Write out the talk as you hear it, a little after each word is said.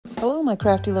Hello my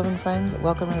crafty loving friends,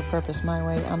 welcome to Repurpose My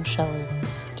Way. I'm Shelly.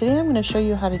 Today I'm going to show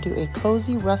you how to do a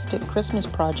cozy rustic Christmas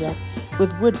project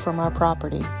with wood from our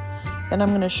property. Then I'm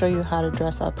going to show you how to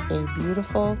dress up a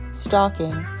beautiful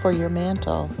stocking for your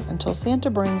mantle until Santa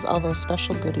brings all those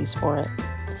special goodies for it.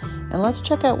 And let's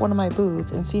check out one of my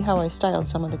booths and see how I styled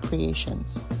some of the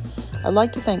creations. I'd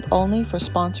like to thank Ollny for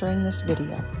sponsoring this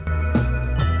video.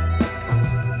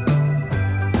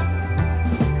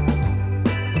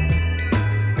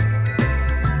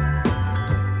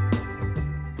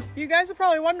 You guys are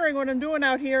probably wondering what I'm doing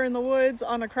out here in the woods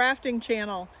on a crafting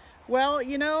channel. Well,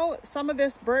 you know, some of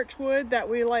this birch wood that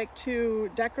we like to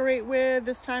decorate with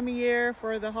this time of year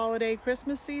for the holiday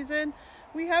Christmas season,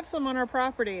 we have some on our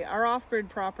property, our off-grid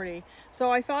property.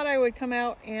 So I thought I would come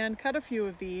out and cut a few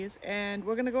of these, and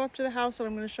we're going to go up to the house and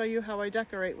I'm going to show you how I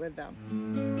decorate with them.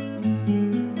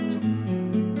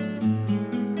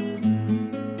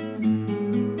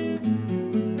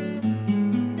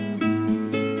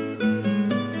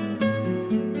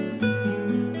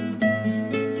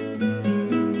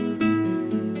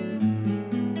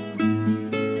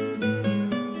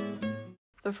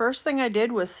 The first thing I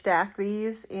did was stack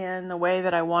these in the way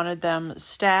that I wanted them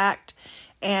stacked,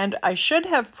 and I should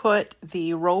have put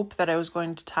the rope that I was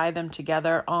going to tie them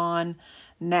together on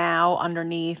now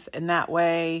underneath, and that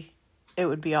way it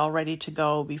would be all ready to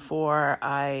go before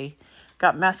I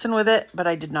got messing with it, but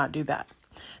I did not do that.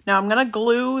 Now I'm going to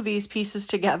glue these pieces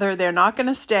together. They're not going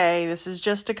to stay. This is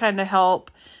just to kind of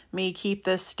help me keep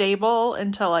this stable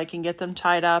until I can get them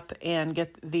tied up and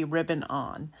get the ribbon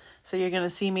on. So you're going to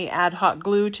see me add hot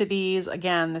glue to these.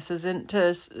 Again, this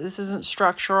isn't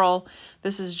structural.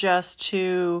 This is just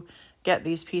to get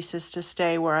these pieces to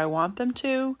stay where I want them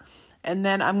to. And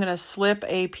then I'm going to slip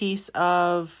a piece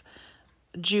of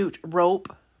jute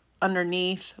rope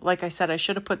underneath. Like I said, I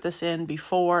should have put this in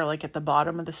before, like at the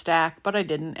bottom of the stack, but I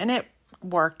didn't. And it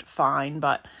worked fine.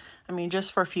 But I mean,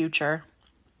 just for future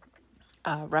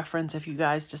reference, if you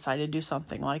guys decide to do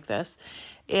something like this,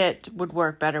 it would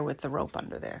work better with the rope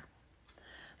under there.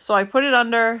 So I put it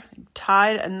under,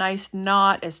 tied a nice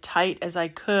knot as tight as I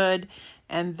could,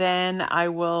 and then I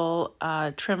will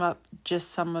trim up just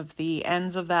some of the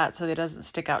ends of that so that it doesn't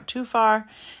stick out too far.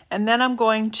 And then I'm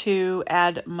going to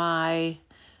add my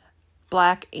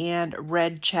black and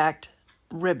red checked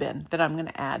ribbon that I'm going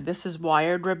to add. This is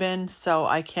wired ribbon, so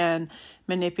I can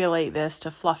manipulate this to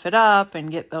fluff it up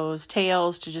and get those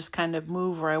tails to just kind of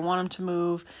move where I want them to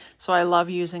move. So I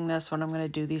love using this when I'm going to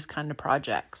do these kind of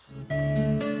projects.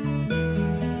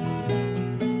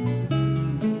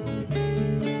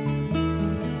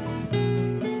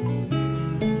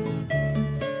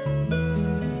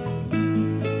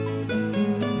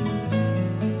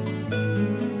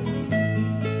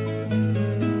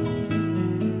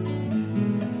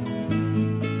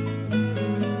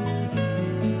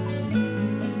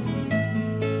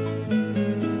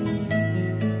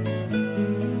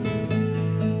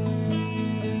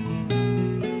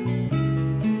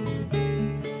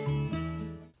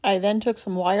 I then took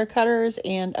some wire cutters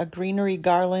and a greenery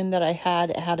garland that I had.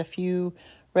 It had a few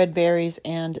red berries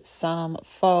and some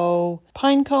faux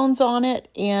pine cones on it.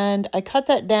 And I cut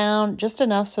that down just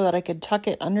enough so that I could tuck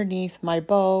it underneath my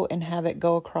bow and have it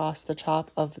go across the top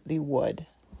of the wood.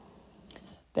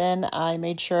 Then I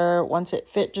made sure once it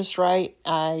fit just right,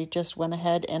 I just went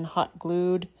ahead and hot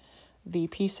glued the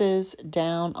pieces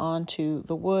down onto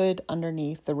the wood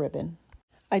underneath the ribbon.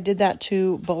 I did that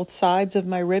to both sides of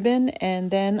my ribbon,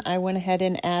 and then I went ahead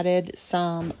and added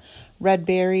some red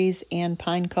berries and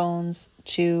pine cones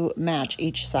to match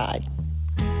each side.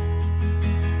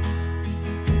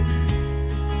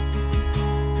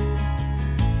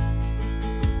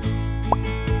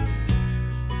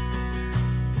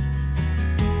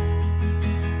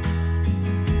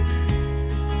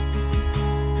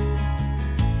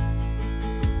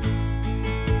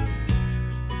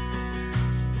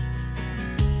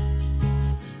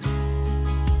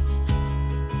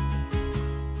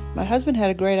 My husband had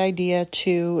a great idea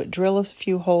to drill a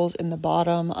few holes in the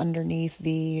bottom underneath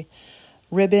the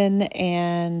ribbon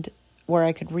and where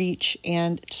I could reach,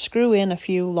 and screw in a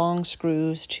few long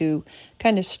screws to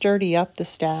kind of sturdy up the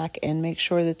stack and make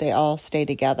sure that they all stay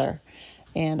together.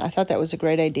 And I thought that was a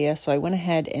great idea, so I went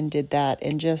ahead and did that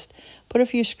and just put a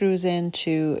few screws in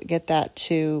to get that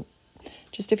to,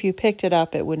 just if you picked it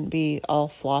up, it wouldn't be all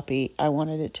floppy. I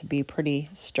wanted it to be pretty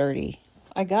sturdy.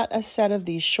 I got a set of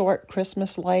these short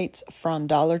Christmas lights from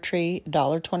Dollar Tree,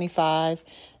 $1.25.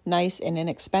 Nice and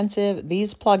inexpensive.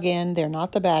 These plug in, they're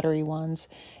not the battery ones,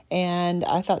 and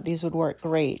I thought these would work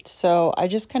great. So I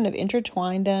just kind of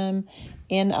intertwined them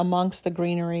in amongst the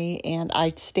greenery, and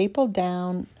I stapled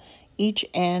down each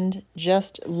end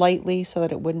just lightly so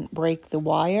that it wouldn't break the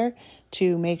wire,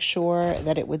 to make sure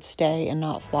that it would stay and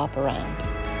not flop around.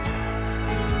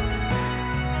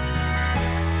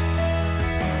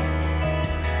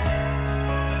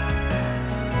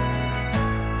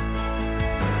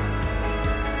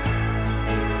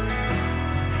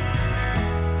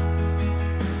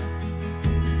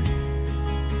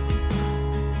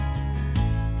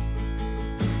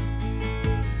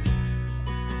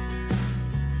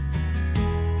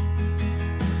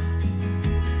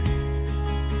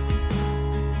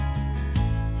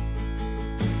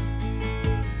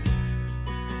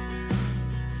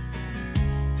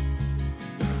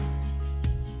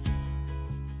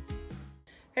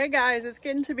 Hey guys, it's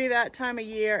getting to be that time of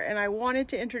year, and I wanted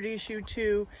to introduce you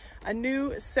to a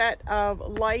new set of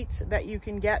lights that you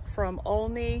can get from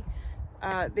Ollny.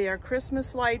 They are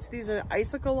Christmas lights. These are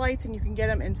icicle lights, and you can get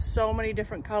them in so many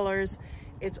different colors.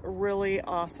 It's really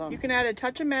awesome. You can add a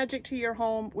touch of magic to your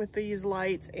home with these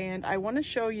lights, and I want to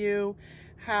show you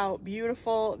how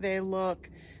beautiful they look.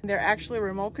 They're actually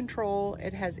remote control.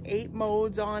 It has 8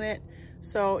 modes on it.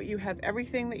 So you have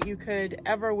everything that you could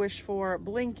ever wish for: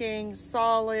 blinking,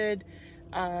 solid.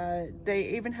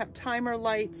 They even have timer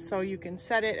lights, so you can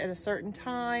set it at a certain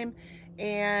time.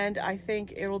 And I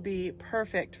think it'll be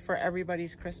perfect for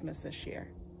everybody's Christmas this year.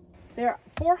 There are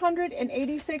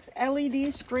 486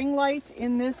 LED string lights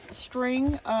in this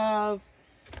string of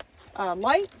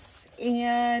lights,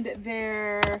 and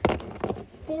they're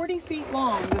 40 feet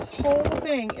long. This whole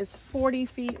thing is 40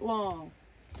 feet long.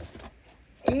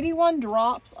 81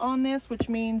 drops on this, which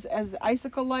means as the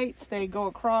icicle lights, they go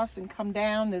across and come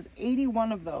down. There's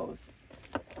 81 of those.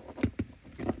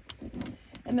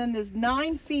 And then there's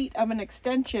 9 feet of an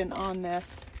extension on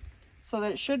this, so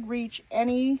that it should reach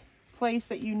any place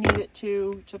that you need it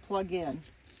to plug in.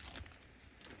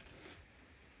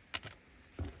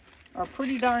 Or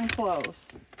pretty darn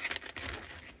close.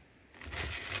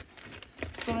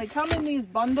 So they come in these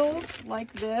bundles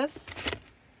like this.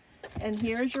 And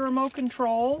here's your remote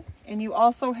control, and you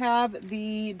also have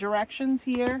the directions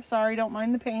here. Sorry, don't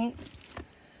mind the paint.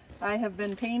 I have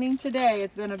been painting today.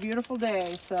 It's been a beautiful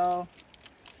day, so.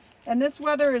 And this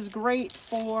weather is great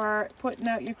for putting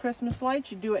out your Christmas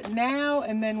lights. You do it now,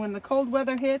 and then when the cold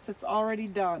weather hits, it's already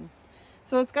done.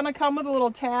 So it's gonna come with a little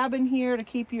tab in here to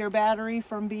keep your battery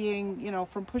from being,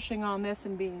 from pushing on this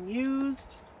and being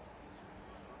used.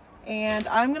 And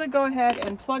I'm going to go ahead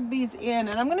and plug these in,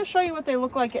 and I'm going to show you what they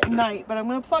look like at night, but I'm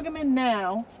going to plug them in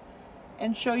now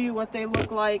and show you what they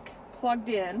look like plugged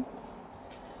in.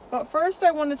 But first I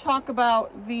want to talk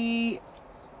about the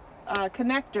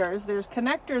connectors. There's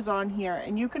connectors on here,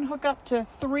 and you can hook up to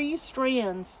 3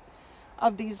 strands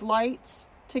of these lights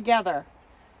together.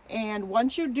 And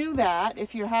once you do that,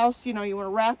 if your house, you want to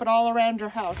wrap it all around your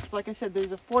house, because like I said,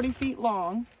 there's a 40 feet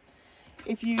long.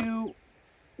 If you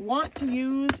want to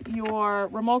use your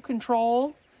remote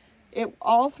control,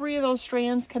 all 3 of those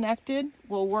strands connected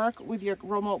will work with your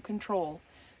remote control.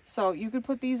 So you could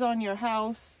put these on your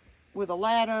house with a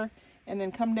ladder and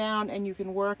then come down, and you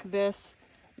can work this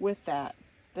with that.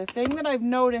 The thing that I've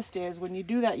noticed is when you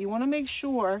do that, you want to make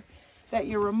sure that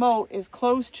your remote is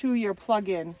close to your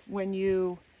plug-in when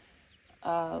you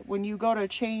go to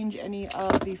change any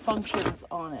of the functions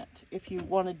on it, if you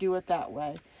want to do it that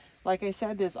way. Like I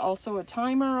said, there's also a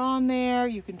timer on there.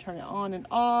 You can turn it on and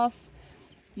off.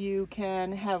 You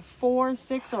can have 4,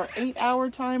 6, or 8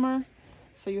 hour timer.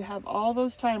 So you have all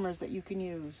those timers that you can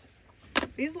use.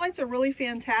 These lights are really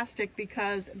fantastic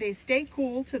because they stay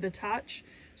cool to the touch.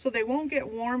 So they won't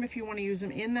get warm if you want to use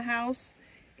them in the house.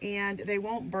 And they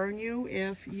won't burn you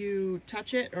if you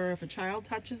touch it or if a child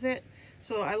touches it.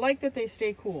 So I like that they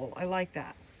stay cool. I like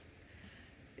that.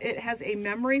 It has a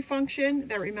memory function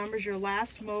that remembers your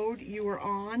last mode you were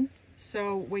on.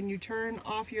 So when you turn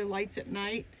off your lights at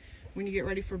night, when you get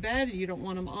ready for bed and you don't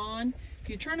want them on, if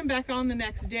you turn them back on the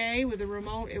next day with a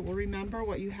remote, it will remember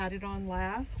what you had it on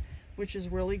last, which is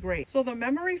really great. So the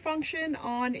memory function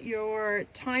on your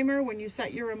timer when you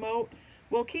set your remote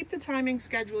will keep the timing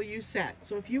schedule you set.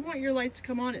 So if you want your lights to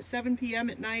come on at 7 p.m.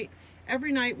 at night,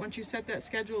 every night once you set that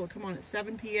schedule, it'll come on at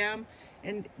 7 p.m.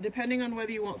 And depending on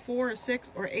whether you want 4 or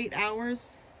 6 or 8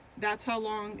 hours, that's how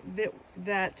long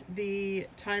that the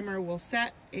timer will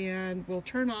set and will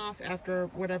turn off after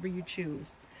whatever you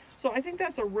choose. So I think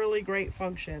that's a really great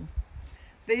function.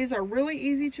 These are really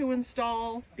easy to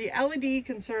install. The LED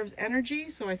conserves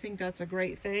energy, so I think that's a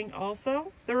great thing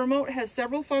also. The remote has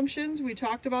several functions. We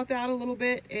talked about that a little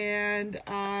bit, and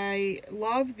I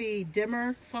love the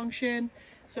dimmer function.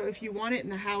 So if you want it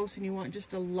in the house and you want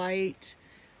just a light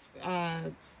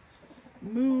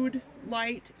mood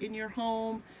light in your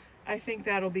home, I think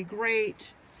that'll be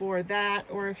great for that.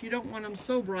 Or if you don't want them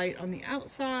so bright on the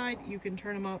outside, you can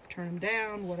turn them up, turn them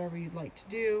down, whatever you'd like to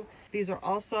do. These are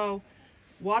also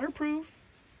waterproof.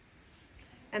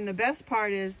 And the best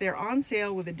part is they're on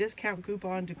sale with a discount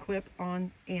coupon to clip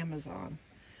on Amazon.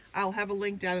 I'll have a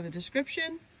link down in the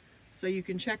description so you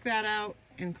can check that out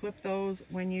and clip those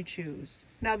when you choose.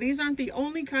 Now, these aren't the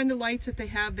only kind of lights that they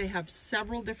have. They have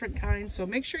several different kinds. So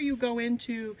make sure you go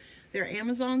into their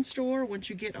Amazon store once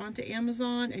you get onto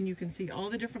Amazon, and you can see all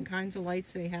the different kinds of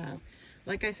lights they have.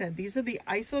 Like I said, these are the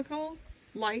Icicle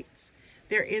lights.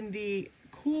 They're in the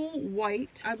cool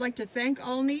white. I'd like to thank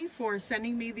Ollny for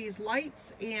sending me these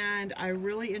lights, and I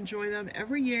really enjoy them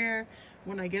every year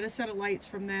when I get a set of lights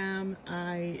from them.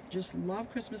 I just love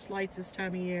Christmas lights this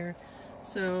time of year.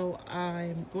 So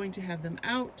I'm going to have them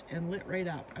out and lit right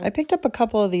up. I picked up a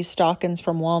couple of these stockings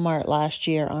from Walmart last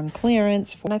year on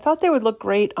clearance, and I thought they would look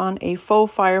great on a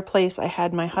faux fireplace I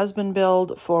had my husband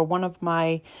build for one of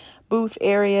my booth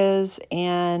areas,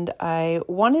 and I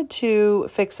wanted to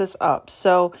fix this up.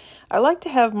 So I like to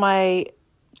have my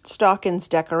stockings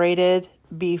decorated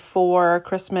before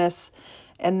Christmas,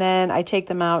 and then I take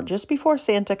them out just before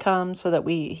Santa comes so that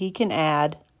he can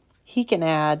add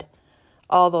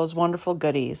all those wonderful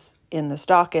goodies in the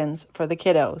stockings for the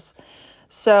kiddos.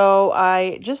 So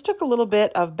I just took a little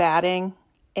bit of batting,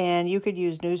 and you could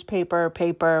use newspaper,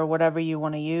 paper, whatever you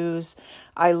want to use.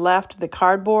 I left the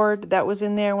cardboard that was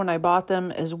in there when I bought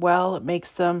them as well. It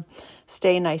makes them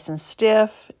stay nice and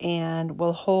stiff and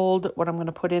will hold what I'm going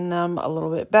to put in them a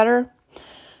little bit better.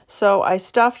 So I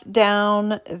stuffed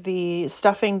down the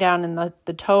stuffing down in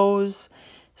the toes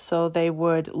so they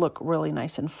would look really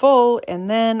nice and full. And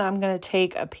then I'm going to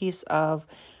take a piece of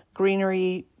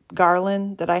greenery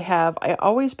garland that I have. I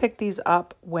always pick these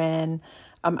up when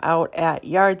I'm out at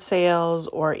yard sales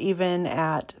or even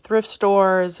at thrift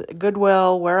stores,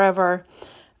 Goodwill, wherever,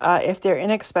 if they're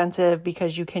inexpensive,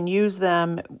 because you can use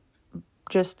them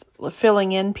just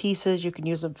filling in pieces. You can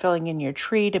use them filling in your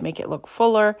tree to make it look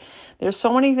fuller. There's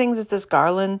so many things that this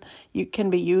garland can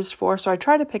be used for. So I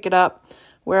try to pick it up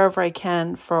wherever I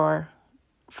can for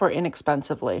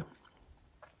inexpensively.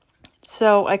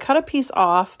 So I cut a piece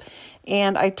off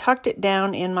and I tucked it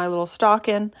down in my little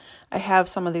stocking. I have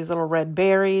some of these little red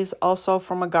berries also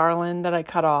from a garland that I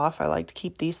cut off. I like to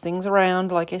keep these things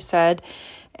around, like I said.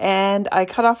 And I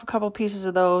cut off a couple pieces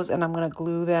of those, and I'm going to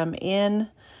glue them in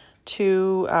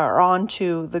to or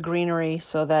onto the greenery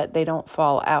so that they don't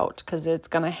fall out, because it's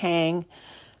going to hang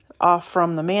off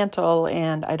from the mantle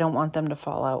and I don't want them to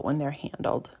fall out when they're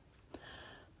handled.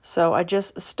 So I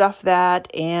just stuffed that,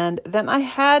 and then I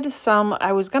had some,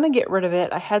 I was going to get rid of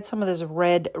it. I had some of this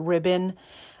red ribbon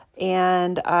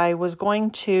and I was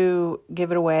going to give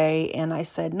it away, and I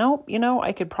said, nope,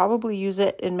 I could probably use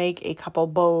it and make a couple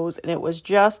bows, and it was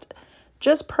just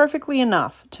perfectly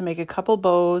enough to make a couple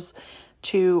bows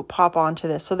to pop onto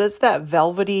this. So that's that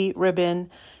velvety ribbon,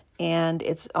 and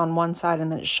it's on one side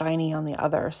and then it's shiny on the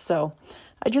other. So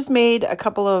I just made a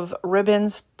couple of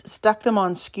ribbons, stuck them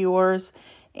on skewers,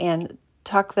 and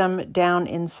tuck them down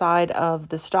inside of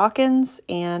the stockings.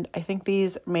 And I think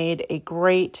these made a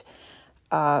great,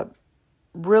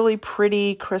 really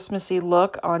pretty Christmassy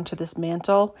look onto this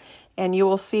mantle. And you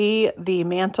will see the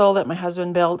mantle that my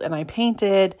husband built and I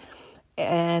painted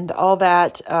and all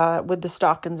that with the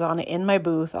stockings on it in my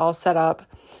booth all set up.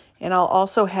 And I'll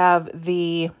also have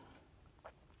the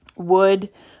wood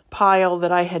pile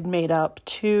that I had made up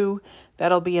too.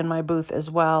 That'll be in my booth as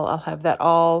well. I'll have that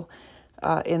all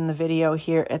in the video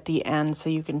here at the end so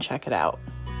you can check it out.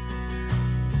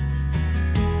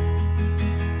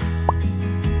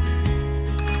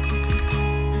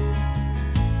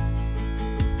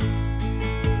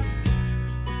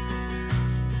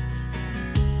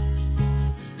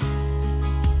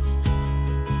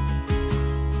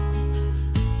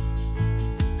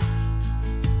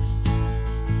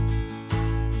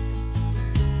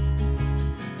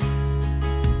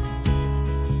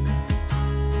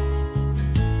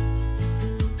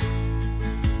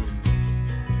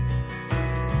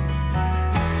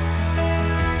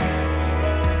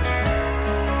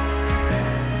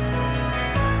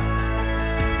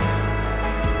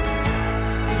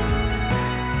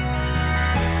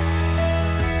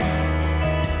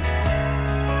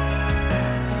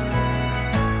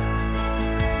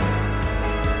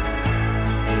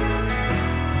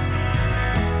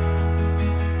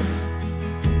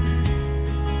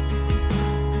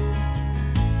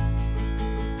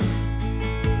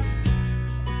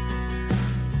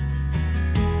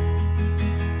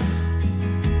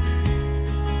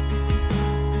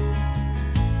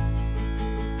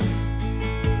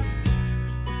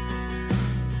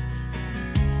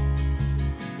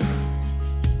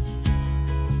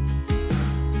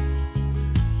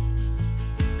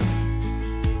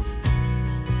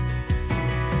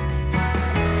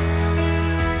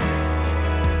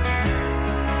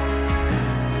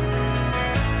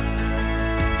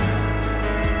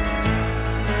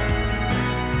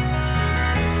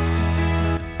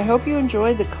 I hope you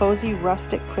enjoyed the cozy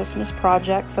rustic Christmas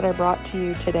projects that I brought to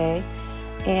you today,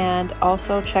 and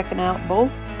also checking out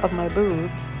both of my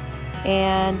booths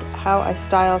and how I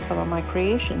style some of my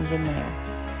creations in there.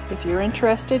 If you're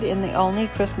interested in the Ollny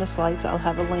Christmas lights, I'll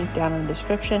have a link down in the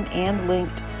description and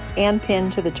linked and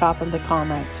pinned to the top of the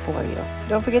comments for you.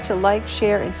 Don't forget to like,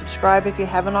 share, and subscribe if you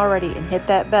haven't already, and hit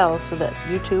that bell so that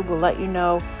YouTube will let you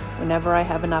know whenever I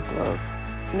have an upload.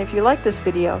 And if you like this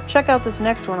video, check out this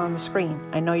next one on the screen.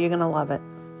 I know you're going to love it.